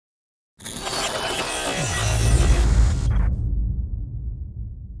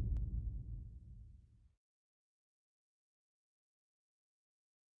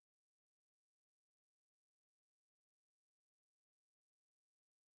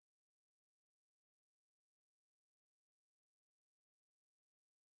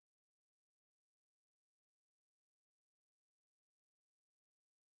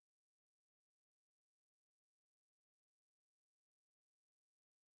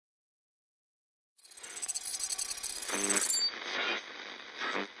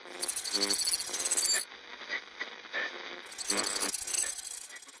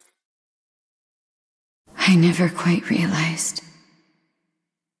I never quite realized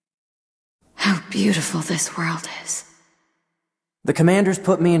how beautiful this world is. The commander's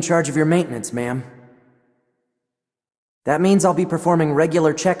put me in charge of your maintenance, ma'am. That means I'll be performing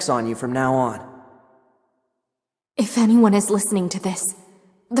regular checks on you from now on. If anyone is listening to this,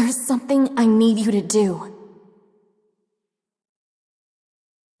 there's something I need you to do.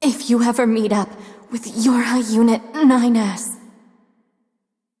 If you ever meet up with your high unit 9S,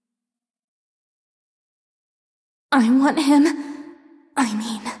 I want him, I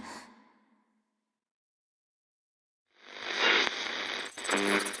mean...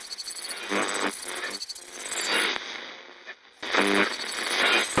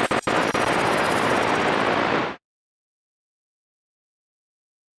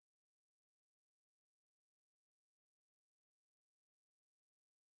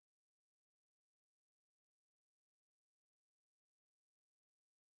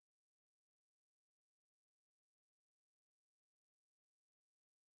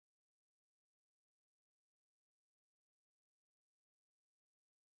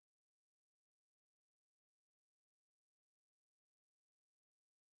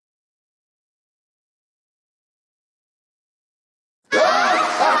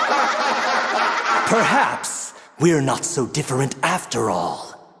 Perhaps we're not so different after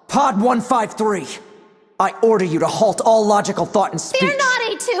all. Pod 153, I order you to halt all logical thought and speech. Fear not,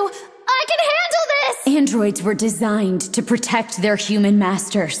 A2! I can handle this! Androids were designed to protect their human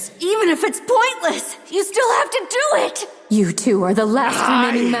masters. Even if it's pointless, you still have to do it! You two are the last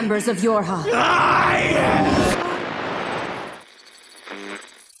remaining members of Yorha.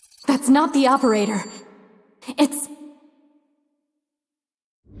 That's not the operator. It's...